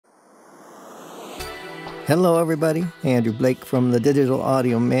Hello everybody, Andrew Blake from the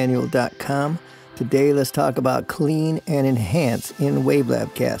digitalaudiomanual.com. Today let's talk about clean and enhance in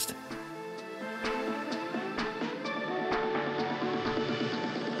WaveLab Cast.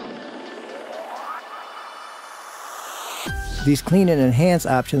 These clean and enhance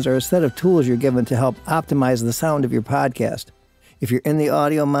options are a set of tools you're given to help optimize the sound of your podcast. If you're in the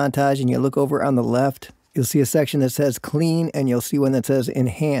audio montage and you look over on the left, you'll see a section that says clean and you'll see one that says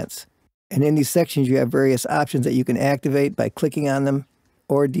enhance. And in these sections, you have various options that you can activate by clicking on them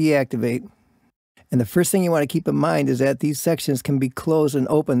or deactivate. And the first thing you want to keep in mind is that these sections can be closed and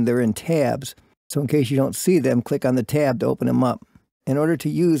opened. They're in tabs. So in case you don't see them, click on the tab to open them up. In order to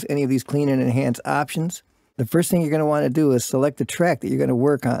use any of these clean and enhance options, the first thing you're going to want to do is select the track that you're going to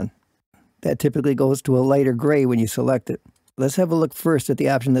work on. That typically goes to a lighter gray when you select it. Let's have a look first at the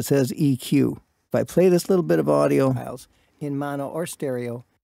option that says EQ. If I play this little bit of audio files in mono or stereo,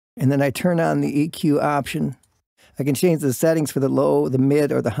 and then I turn on the EQ option, I can change the settings for the low, the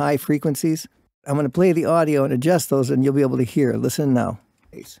mid, or the high frequencies. I'm going to play the audio and adjust those, and you'll be able to hear. Listen now.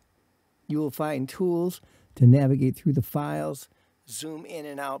 You will find tools to navigate through the files, zoom in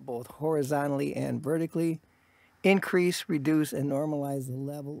and out both horizontally and vertically, increase, reduce, and normalize the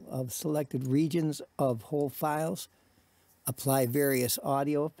level of selected regions of whole files, apply various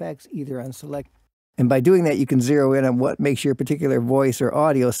audio effects either on select. And by doing that, you can zero in on what makes your particular voice or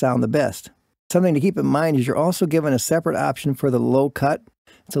audio sound the best. Something to keep in mind is you're also given a separate option for the low cut.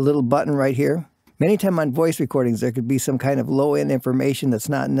 It's a little button right here. Many times on voice recordings, there could be some kind of low-end information that's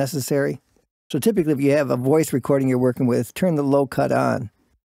not necessary. So typically, if you have a voice recording you're working with, turn the low cut on.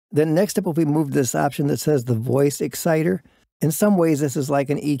 Then next up, we move to this option that says the voice exciter. In some ways, this is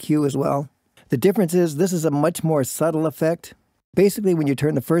like an EQ as well. The difference is this is a much more subtle effect. Basically, when you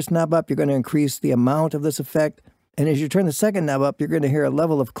turn the first knob up, you're going to increase the amount of this effect. And as you turn the second knob up, you're going to hear a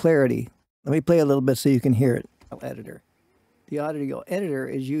level of clarity. Let me play a little bit so you can hear it. Editor. The audio editor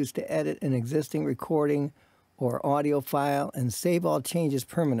is used to edit an existing recording or audio file and save all changes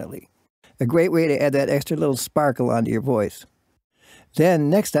permanently. A great way to add that extra little sparkle onto your voice. Then,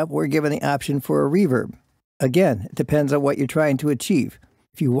 next up, we're given the option for a reverb. Again, it depends on what you're trying to achieve.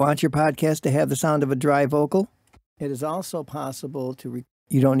 If you want your podcast to have the sound of a dry vocal, it is also possible to,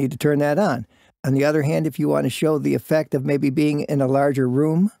 you don't need to turn that on. On the other hand, if you want to show the effect of maybe being in a larger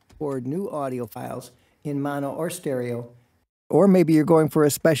room or new audio files in mono or stereo, or maybe you're going for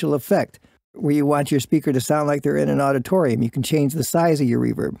a special effect where you want your speaker to sound like they're in an auditorium, you can change the size of your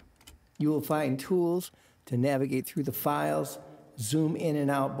reverb. You will find tools to navigate through the files, zoom in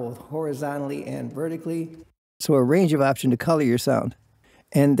and out both horizontally and vertically. So a range of options to color your sound.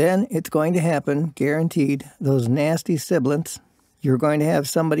 And then it's going to happen, guaranteed, those nasty sibilants. You're going to have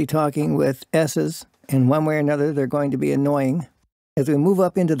somebody talking with S's, and one way or another, they're going to be annoying. As we move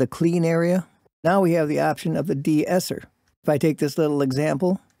up into the clean area, now we have the option of the de-esser. If I take this little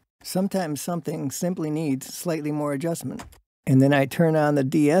example, sometimes something simply needs slightly more adjustment. And then I turn on the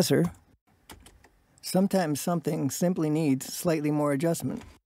de-esser. Sometimes something simply needs slightly more adjustment.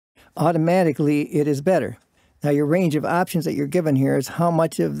 Automatically, it is better. Now, your range of options that you're given here is how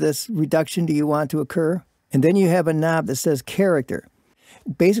much of this reduction do you want to occur? And then you have a knob that says character.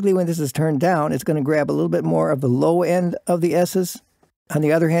 Basically, when this is turned down, it's going to grab a little bit more of the low end of the S's. On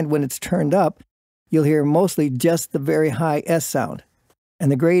the other hand, when it's turned up, you'll hear mostly just the very high S sound.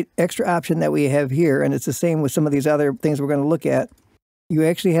 And the great extra option that we have here, and it's the same with some of these other things we're going to look at, you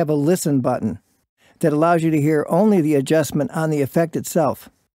actually have a listen button that allows you to hear only the adjustment on the effect itself.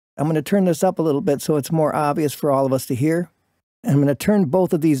 I'm going to turn this up a little bit so it's more obvious for all of us to hear. And I'm going to turn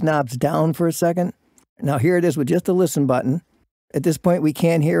both of these knobs down for a second. Now here it is with just the listen button. At this point we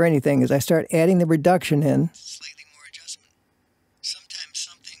can't hear anything. As I start adding the reduction in, slightly more adjustment. Sometimes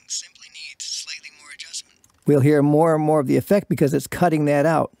something simply needs slightly more adjustment. We'll hear more and more of the effect because it's cutting that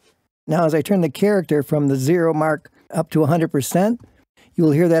out. Now as I turn the character from the 0 mark up to 100%, you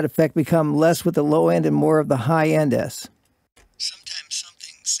will hear that effect become less with the low end and more of the high end S.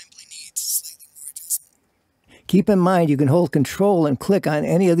 Keep in mind, you can hold Control and click on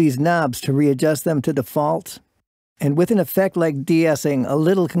any of these knobs to readjust them to default. And with an effect like de-essing, a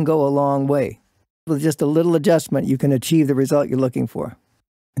little can go a long way. With just a little adjustment, you can achieve the result you're looking for.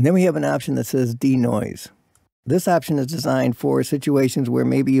 And then we have an option that says denoise. This option is designed for situations where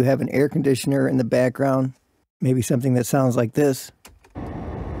maybe you have an air conditioner in the background, maybe something that sounds like this.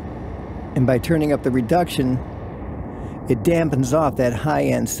 And by turning up the reduction, it dampens off that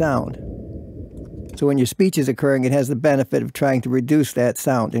high-end sound. So when your speech is occurring, it has the benefit of trying to reduce that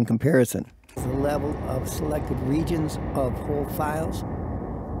sound in comparison. The level of selected regions of whole files.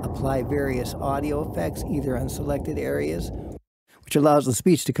 Apply various audio effects either on selected areas, which allows the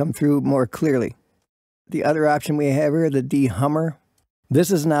speech to come through more clearly. The other option we have here, the dehummer.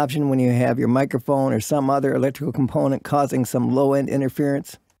 This is an option when you have your microphone or some other electrical component causing some low-end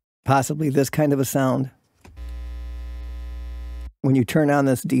interference, possibly this kind of a sound. When you turn on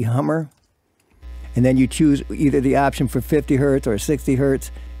this dehummer, and then you choose either the option for 50 hertz or 60 hertz,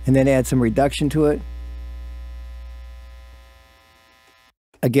 and then add some reduction to it.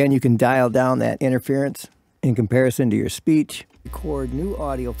 Again, you can dial down that interference in comparison to your speech. Record new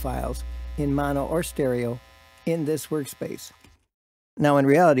audio files in mono or stereo in this workspace. Now, in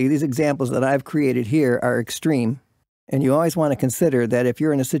reality, these examples that I've created here are extreme, and you always want to consider that if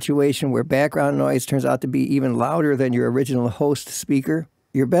you're in a situation where background noise turns out to be even louder than your original host speaker,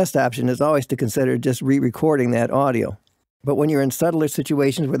 your best option is always to consider just re-recording that audio. But when you're in subtler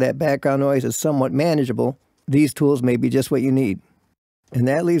situations where that background noise is somewhat manageable, these tools may be just what you need. And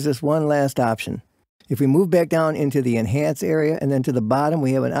that leaves us one last option. If we move back down into the Enhance area and then to the bottom,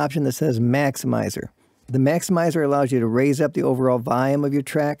 we have an option that says Maximizer. The Maximizer allows you to raise up the overall volume of your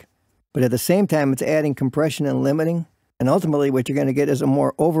track, but at the same time, it's adding compression and limiting. And ultimately, what you're going to get is a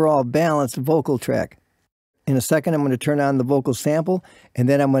more overall balanced vocal track. In a second, I'm going to turn on the vocal sample, and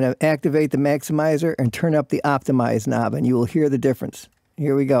then I'm going to activate the Maximizer and turn up the Optimize knob, and you will hear the difference.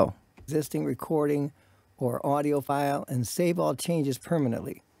 Here we go. Existing recording or audio file, and save all changes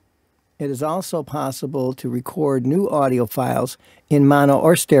permanently. It is also possible to record new audio files in mono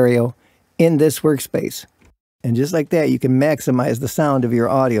or stereo in this workspace. And just like that, you can maximize the sound of your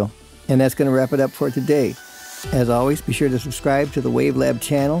audio. And that's going to wrap it up for today. As always, be sure to subscribe to the WaveLab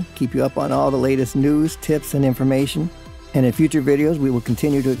channel, keep you up on all the latest news, tips, and information. And in future videos, we will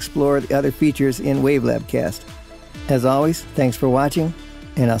continue to explore the other features in WaveLab Cast. As always, thanks for watching,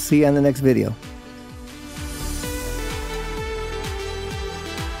 and I'll see you on the next video.